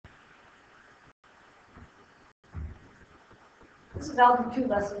This is Algebra 2,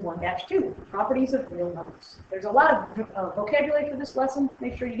 Lesson 1-2, Properties of Real Numbers. There's a lot of vocabulary for this lesson.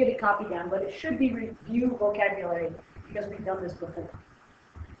 Make sure you get it copied down, but it should be review vocabulary because we've done this before.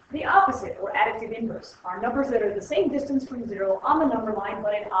 The opposite, or additive inverse, are numbers that are the same distance from zero on the number line,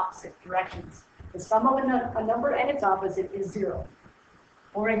 but in opposite directions. The sum of a number and its opposite is 0.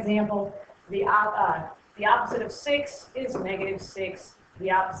 For example, the opposite of 6 is -6. The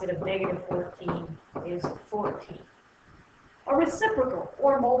opposite of -14 is 14. A reciprocal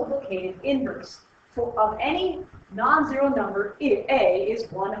or multiplicative inverse of any non-zero number, a,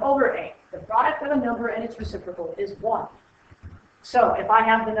 is 1 over a. The product of a number and its reciprocal is 1. So if I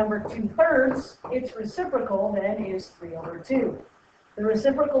have the number 2/3, its reciprocal then is 3 over 2. The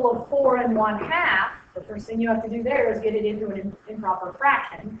reciprocal of 4 1/2, the first thing you have to do there is get it into an improper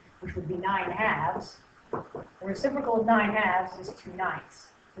fraction, which would be 9/2. The reciprocal of 9/2 is 2/9.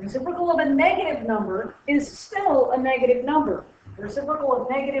 The reciprocal of a negative number is still a negative number. The reciprocal of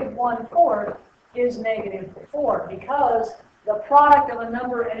 -1/4 is -4 because the product of a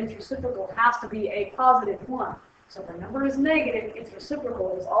number and its reciprocal has to be a positive one. So if a number is negative, its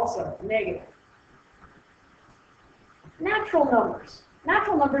reciprocal is also negative. Natural numbers.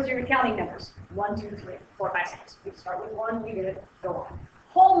 Natural numbers are your counting numbers. 1, 2, 3, 4, 5, 6. We start with 1, we get it, go on.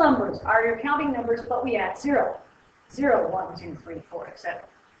 Whole numbers are your counting numbers, but we add 0. 0, 1, 2, 3, 4, etc.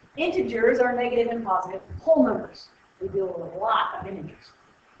 Integers are negative and positive whole numbers. We deal with a lot of integers.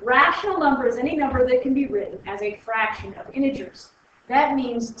 Rational number is any number that can be written as a fraction of integers. That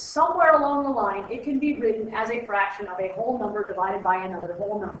means somewhere along the line, it can be written as a fraction of a whole number divided by another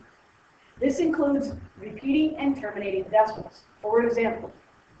whole number. This includes repeating and terminating decimals. For example,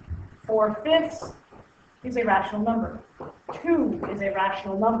 4/5 is a rational number. 2 is a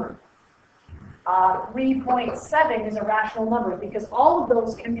rational number. 3.7 is a rational number because all of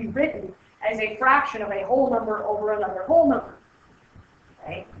those can be written as a fraction of a whole number over another whole number.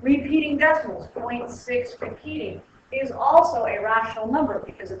 Okay? Repeating decimals, 0.6 repeating, is also a rational number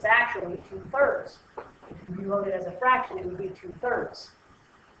because it's actually 2/3. If you wrote it as a fraction, it would be 2/3.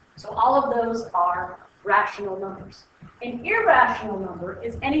 So all of those are rational numbers. An irrational number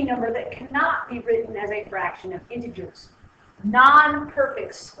is any number that cannot be written as a fraction of integers.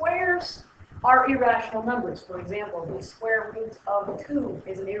 Non-perfect squares are irrational numbers. For example, the square root of 2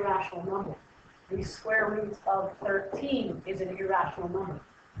 is an irrational number. The square root of 13 is an irrational number.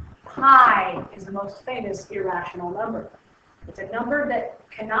 Pi is the most famous irrational number. It's a number that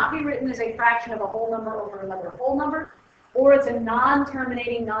cannot be written as a fraction of a whole number over another whole number, or it's a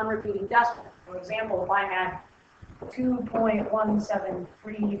non-terminating, non-repeating decimal. For example, if I had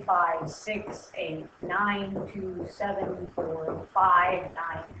 2.17356892745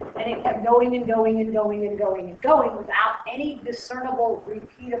 and it kept going and going and going and going and going without any discernible,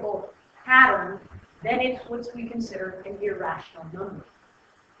 repeatable pattern, then it's what we consider an irrational number.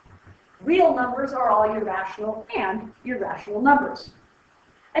 Real numbers are all your rational and irrational numbers.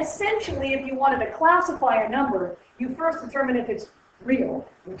 Essentially, if you wanted to classify a number, you first determine if it's real,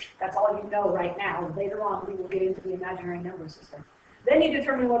 which that's all you know right now. Later on, we will get into the imaginary number system. Then you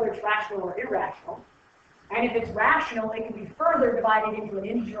determine whether it's rational or irrational. And if it's rational, it can be further divided into an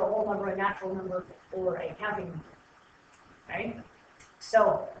integer, a whole number, a natural number, or a counting number. Right?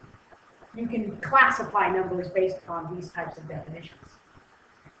 So you can classify numbers based upon these types of definitions.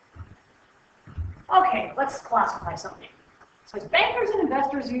 Okay, let's classify something. So bankers and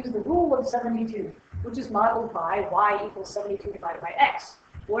investors use the rule of 72, which is modeled by y equals 72 divided by x,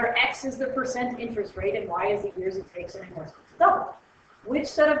 where x is the percent interest rate and y is the years it takes an investment to double. Which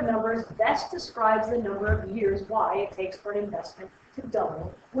set of numbers best describes the number of years y it takes for an investment to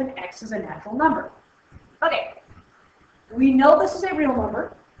double when x is a natural number? Okay, we know this is a real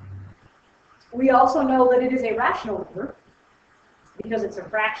number. We also know that it is a rational number because it's a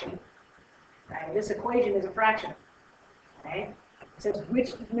fraction. Right? This equation is a fraction. Okay? It says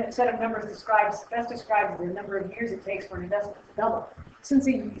which set of numbers best describes the number of years it takes for an investment to double. Since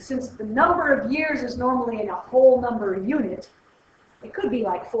the number of years is normally in a whole number unit, it could be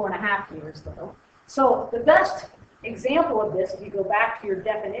like 4.5 years though. So the best example of this, if you go back to your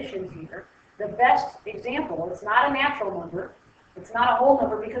definitions here, the best example, it's not a natural number, it's not a whole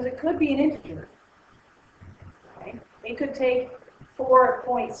number because it could be an integer. Okay? It could take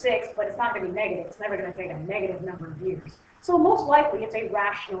 4.6, but it's not going to be negative. It's never going to take a negative number of years. So most likely it's a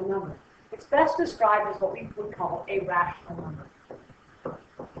rational number. It's best described as what we would call a rational number.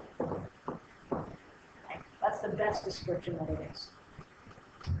 Okay. That's the best description that it is.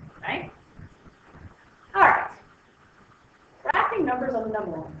 Okay? All right. Wrapping numbers on the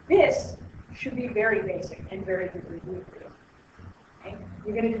number line. This should be very basic and very good review for you. Okay?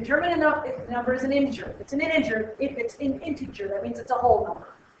 You're going to determine if the number is an integer. If it's an integer, that means it's a whole number.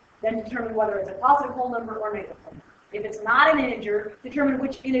 Then determine whether it's a positive whole number or negative whole number. If it's not an integer, determine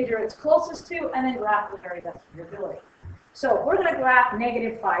which integer it's closest to, and then graph the very best of your ability. So we're going to graph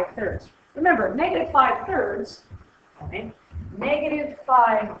negative 5/3. Remember, negative 5/3, okay, negative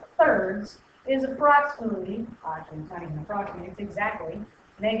 5/3 is approximately, actually it's not even approximately, it's exactly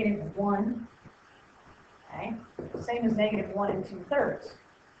negative 1, okay, same as negative 1 2/3.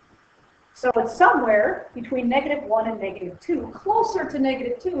 So it's somewhere between negative 1 and negative 2, closer to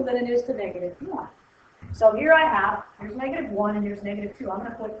negative 2 than it is to negative 1. So here I have, here's negative 1 and here's negative 2. I'm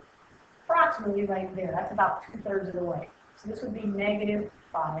going to put approximately right there. That's about 2/3 of the way. So this would be negative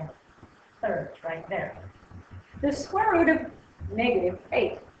 5/3 right there. The square root of negative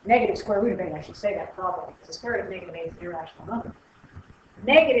 8, negative square root of 8, I should say that properly, because the square root of negative 8 is an irrational number.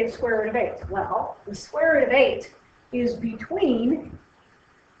 Negative square root of 8. Well, the square root of 8 is between,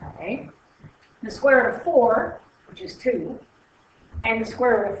 okay, the square root of 4, which is 2, and the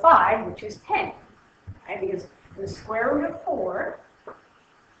square root of 5, which is 10. Okay, because the square root of 4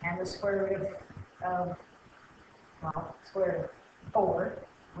 and the square root of square root of 4,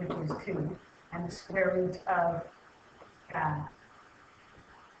 which is 2, and the square root of,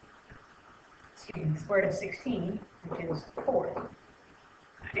 square root of 16, which is 4.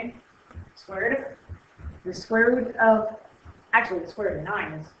 Okay, the square root of, actually the square root of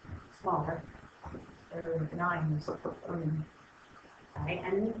 9 is smaller. Square root of 9 is 3. Okay,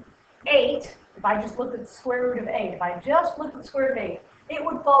 and 8, if I just looked at the square root of 8, it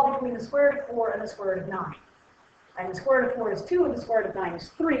would fall between the square root of 4 and the square root of 9. And the square root of 4 is 2, and the square root of 9 is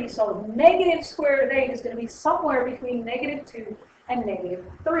 3, so negative square root of 8 is going to be somewhere between negative 2 and negative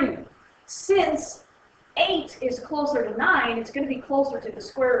 3. Since 8 is closer to 9, it's going to be closer to the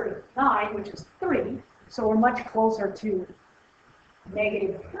square root of 9, which is 3, so we're much closer to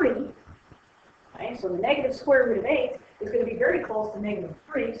negative 3. Okay, so the negative square root of 8 is going to be very close to negative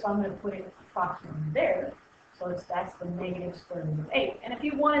 3, so I'm going to put it approximately there. So that's the negative square root of 8. And if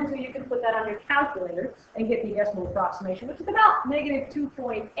you wanted to, you can put that on your calculator and get the decimal approximation, which is about negative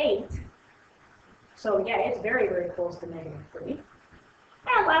 2.8. So yeah, it's very, very close to negative 3.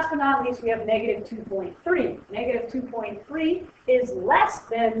 And last but not least, we have negative 2.3. Negative 2.3 is less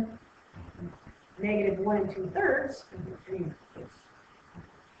than negative 1 2/3.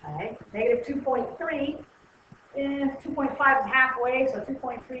 Okay. Negative 2.3. 2.5 is halfway, so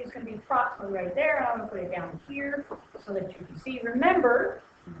 2.3 is going to be approximately right there. I'm going to put it down here so that you can see. Remember,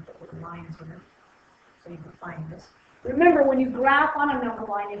 I'm going to put the lines here so you can find this. Remember, when you graph on a number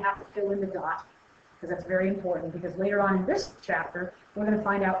line, you have to fill in the dot, because that's very important, because later on in this chapter, we're going to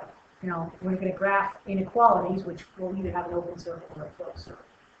find out, we're going to graph inequalities, which will either have an open circle or a closed circle.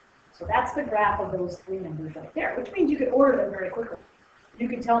 So that's the graph of those three numbers right there, which means you can order them very quickly. You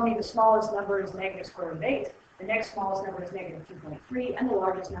can tell me the smallest number is negative square root of 8, the next smallest number is negative 2.3, and the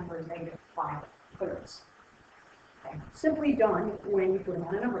largest number is negative 5/3. Okay. Simply done when you put them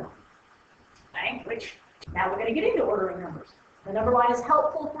on a number line. Okay. Which, now we're going to get into ordering numbers. The number line is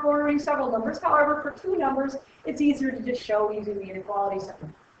helpful for ordering several numbers. However, for two numbers, it's easier to just show using the inequality symbol.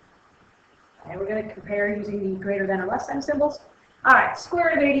 Okay. We're going to compare using the greater than or less than symbols. All right, square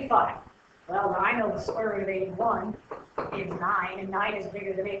root of 85. Well, I know the square root of 81 is 9, and 9 is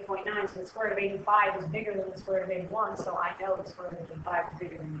bigger than 8.9, so the square root of 85 is bigger than the square root of 81, so I know the square root of 85 is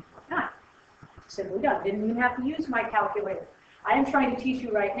bigger than 8.9. Simply done. Didn't even have to use my calculator. I am trying to teach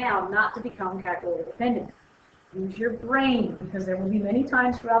you right now not to become calculator dependent. Use your brain, because there will be many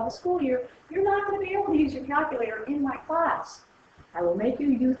times throughout the school year you're not going to be able to use your calculator in my class. I will make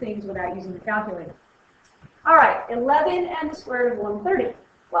you do things without using the calculator. All right, 11 and the square root of 130.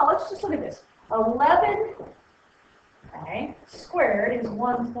 Well, let's just look at this. 11 squared is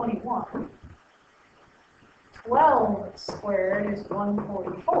 121. 12 squared is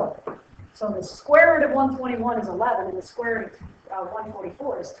 144. So the square root of 121 is 11, and the square root of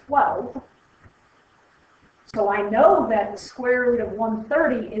 144 is 12. So I know that the square root of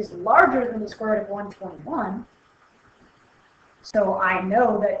 130 is larger than the square root of 121. So I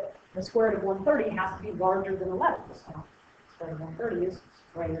know that the square root of 130 has to be larger than 11. So the square root of 130 is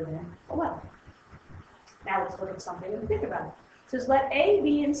greater than 11. Now let's look at something and think about it. It says let A,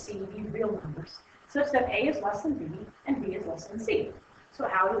 B, and C be real numbers, such that A is less than B and B is less than C. So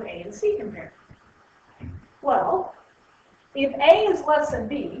how do A and C compare? Well, if A is less than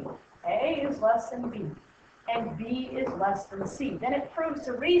B, A is less than B, and B is less than C, then it proves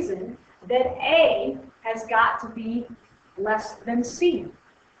to reason that A has got to be less than C.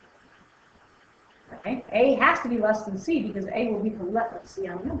 Okay? A has to be less than C because A will be the left of C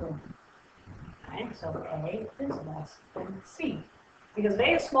on the number line. Okay? So A is less than C. Because if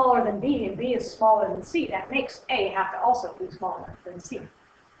A is smaller than B and B is smaller than C, that makes A have to also be smaller than C.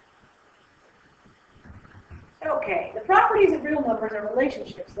 Okay, the properties of real numbers are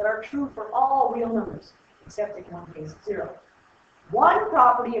relationships that are true for all real numbers, except in one case, 0. One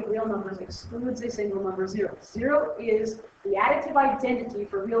property of real numbers excludes a single number, 0. 0 is the additive identity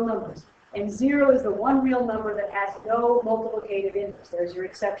for real numbers, and 0 is the one real number that has no multiplicative inverse. There's your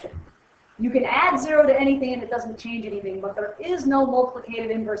exception. You can add 0 to anything and it doesn't change anything, but there is no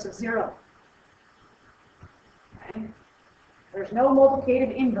multiplicative inverse of 0. Okay? There's no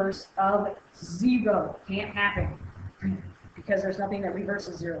multiplicative inverse of 0. Can't happen. Because there's nothing that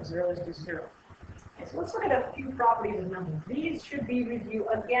reverses 0. 0 is just 0. Okay, so let's look at a few properties of numbers. These should be reviewed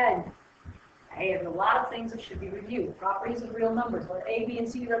again. Okay, there's a lot of things that should be reviewed. Properties of real numbers, where A, B, and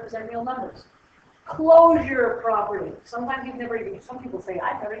C represent real numbers. Closure property. Sometimes you've never even, some people say,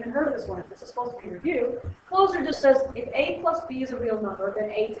 I've never even heard of this one. If this is supposed to be reviewed. Closure just says, if A plus B is a real number,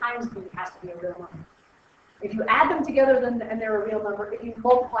 then A times B has to be a real number. If you add them together and they're a real number, if you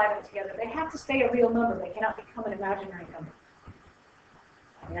multiply them together, they have to stay a real number. They cannot become an imaginary number.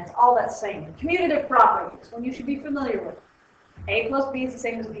 And that's all that's saying. Commutative property is one you should be familiar with. A plus B is the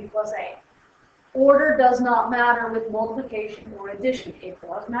same as B plus A. Order does not matter with multiplication or addition. It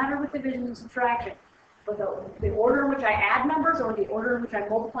does matter with division and subtraction. But the order in which I add numbers or the order in which I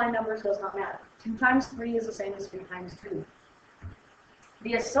multiply numbers does not matter. 2 times 3 is the same as 3 times 2.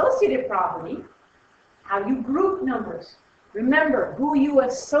 The associative property, how you group numbers. Remember, who you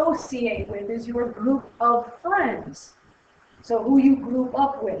associate with is your group of friends. So who you group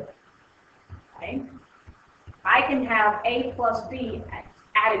up with. Okay? I can have A plus B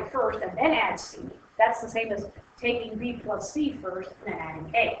added first and then add C. That's the same as taking B plus C first and then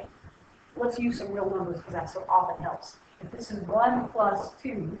adding A. Let's use some real numbers because that so often helps. If this is 1 plus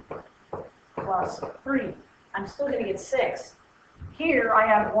 2 plus 3, I'm still going to get 6. Here I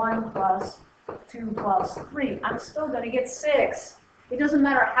have 1 plus 2 plus 3. I'm still going to get 6. It doesn't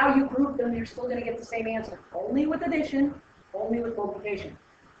matter how you group them, you're still going to get the same answer. Only with addition, only with multiplication.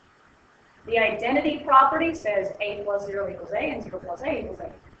 The identity property says A plus 0 equals A and 0 plus A equals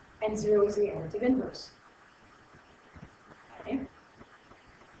A. And 0 is the additive inverse. Okay.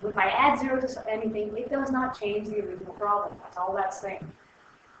 If I add 0 to anything, it does not change the original problem. That's all that's saying.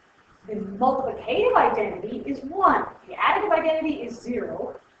 The multiplicative identity is 1. The additive identity is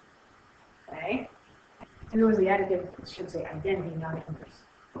 0. Okay. 0 is the additive, it should say identity, not inverse.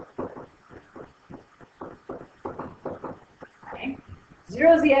 Okay.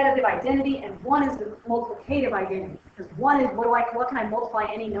 0 is the additive identity, and 1 is the multiplicative identity. Because 1 is, what can I multiply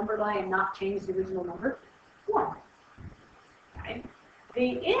any number by and not change the original number? 1. Okay.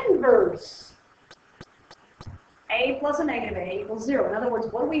 The inverse, A plus a negative A equals 0. In other words,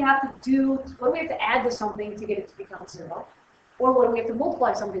 what do we have to do, what do we have to add to something to get it to become 0? Or what do we have to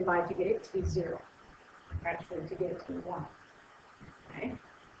multiply something by to get it to be 0? Actually, to get it to be 1. Okay.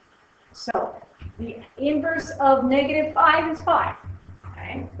 So, the inverse of negative 5 is 5.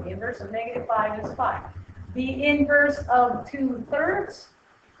 Okay. The inverse of negative 5 is 5. The inverse of 2/3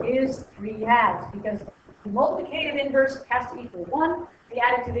 is 3/2, because the multiplicative inverse has to equal 1. The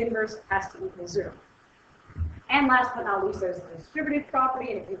additive inverse has to equal 0. And last but not least, there's the distributive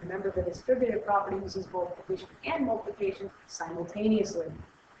property. And if you remember, the distributive property uses both addition and multiplication simultaneously.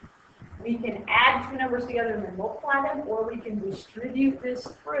 We can add 2 numbers together and then multiply them, or we can distribute this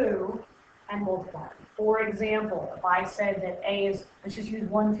through and multiply them. For example, if I said that A is, let's just use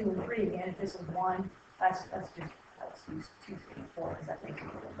 1, 2, and 3 again. If this is 1, let's use 2, 3, and 4, because that makes it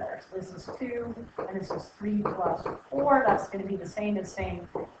a little better. So this is 2, and this is 3 plus 4. That's going to be the same as saying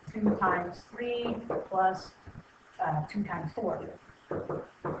 2 times 3 plus 2 times 4.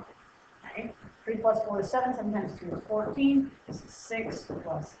 Okay. 3 plus 4 is 7, 7 times 2 is 14. This is 6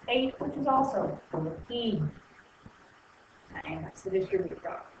 plus 8, which is also 14. And that's the distributive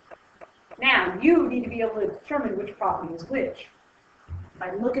property. Now, you need to be able to determine which property is which. If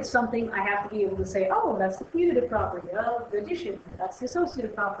I look at something, I have to be able to say, oh, that's the commutative property of addition. That's the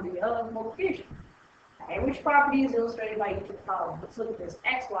associative property of multiplication. Okay, which property is illustrated by each of the following? Let's look at this.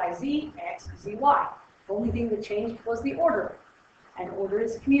 X, Y, Z, X, Z, Y. The only thing that changed was the order. And order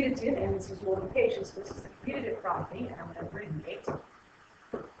is commutative, and this is multiplication, so this is the commutative property, and I'm going to abbreviate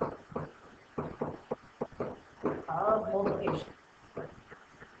of multiplication.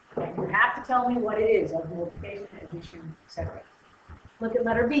 And you have to tell me what it is of multiplication, addition, etc. Look at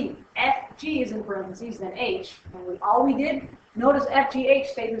letter B. FG is in parentheses, then H. And all we did, notice FGH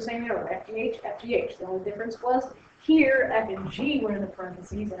stayed the same order. FGH, FGH. The only difference was here F and G were in the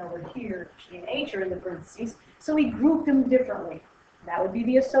parentheses, and over here G and H are in the parentheses. So we grouped them differently. That would be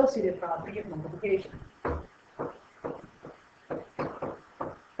the associative property of multiplication.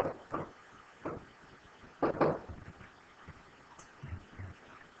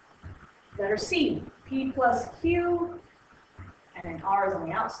 Letter C, P plus Q, and then R is on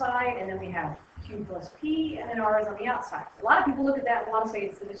the outside, and then we have Q plus P, and then R is on the outside. A lot of people look at that and want to say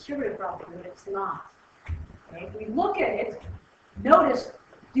it's the distributive property, but it's not. Okay? If we look at it, notice,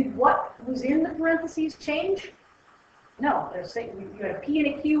 did what was in the parentheses change? No. You had a P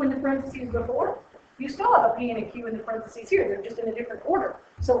and a Q in the parentheses before. You still have a P and a Q in the parentheses here. They're just in a different order.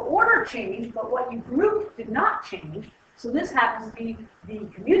 So order changed, but what you grouped did not change. So this happens to be the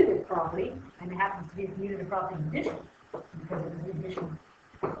commutative property, and it happens to be the commutative property of addition, because it is the addition.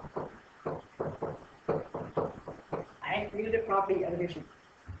 Commutative property of addition.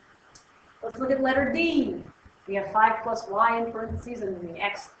 Let's look at letter D. We have 5 plus y in parentheses and then the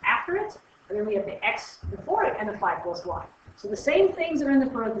x after it, and then we have the x before it and the 5 plus y. So the same things are in the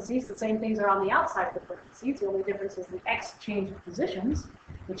parentheses, the same things are on the outside of the parentheses. The only difference is the x changed positions.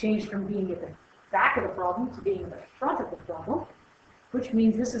 It changed from being at the back of the problem to being at the front of the problem, which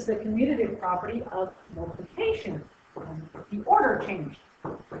means this is the commutative property of multiplication. The order changed.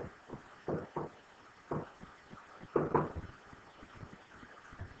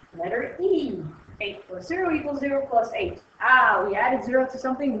 Letter E, 8 plus 0 equals 0 plus 8. We added 0 to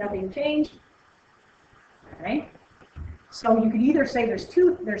something, nothing changed. Okay? So you could either say there's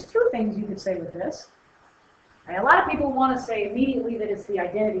two things you could say with this. And a lot of people want to say immediately that it's the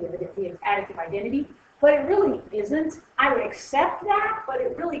identity of it, the additive identity, but it really isn't. I would accept that, but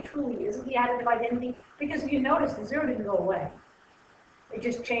it really truly isn't the additive identity, because if you notice the 0 didn't go away. It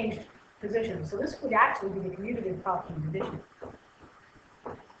just changed position. So this would actually be the commutative property of addition.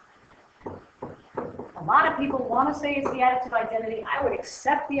 A lot of people want to say it's the additive identity. I would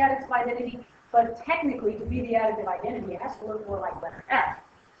accept the additive identity, but technically, to be the additive identity, it has to look more like letter F.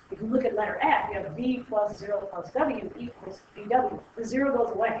 If you look at letter F, you have B plus 0 plus W equals BW. The 0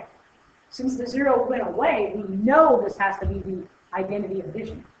 goes away. Since the 0 went away, we know this has to be the identity of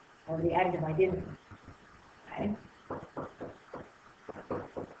addition, or the additive identity. Okay?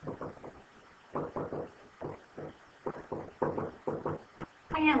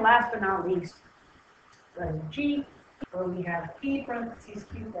 And last but not least, letter G, where we have P parentheses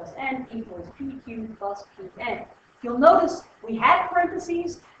Q plus N equals PQ plus PN. You'll notice we had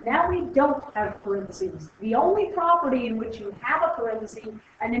parentheses, now we don't have parentheses. The only property in which you have a parenthesis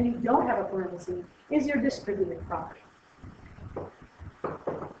and then you don't have a parenthesis is your distributive property.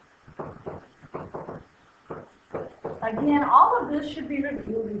 Again, all of this should be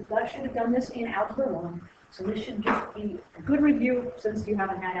reviewed. You should have done this in Algebra 1, so this should just be a good review since you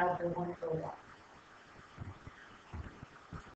haven't had Algebra 1 for a while.